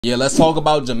Yeah, let's talk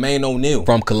about Jermaine O'Neal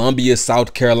from Columbia,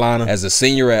 South Carolina. As a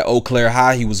senior at Eau Claire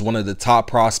High, he was one of the top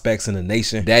prospects in the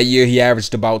nation. That year, he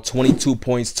averaged about 22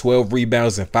 points, 12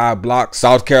 rebounds, and 5 blocks.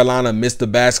 South Carolina missed the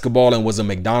basketball and was a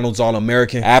McDonald's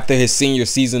All-American. After his senior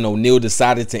season, O'Neal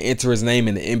decided to enter his name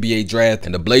in the NBA draft,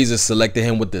 and the Blazers selected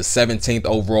him with the 17th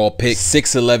overall pick.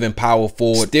 6'11" power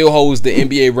forward. Still holds the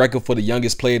NBA record for the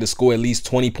youngest player to score at least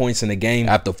 20 points in a game.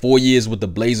 After 4 years with the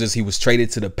Blazers, he was traded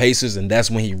to the Pacers, and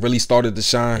that's when he really started to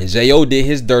shine. And J.O. did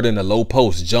his dirt in the low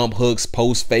post, jump hooks,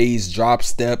 post fades, drop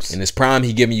steps. In his prime,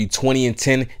 he giving you 20 and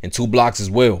 10 and 2 blocks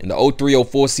as well. In the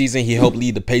 03-04 season, he helped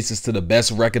lead the Pacers to the best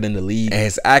record in the league. And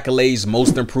his accolades: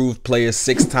 most improved player,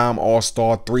 6-time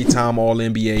All-Star, 3-time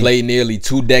All-NBA, played nearly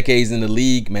 2 decades in the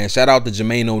league. Man, shout out to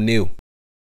Jermaine O'Neal.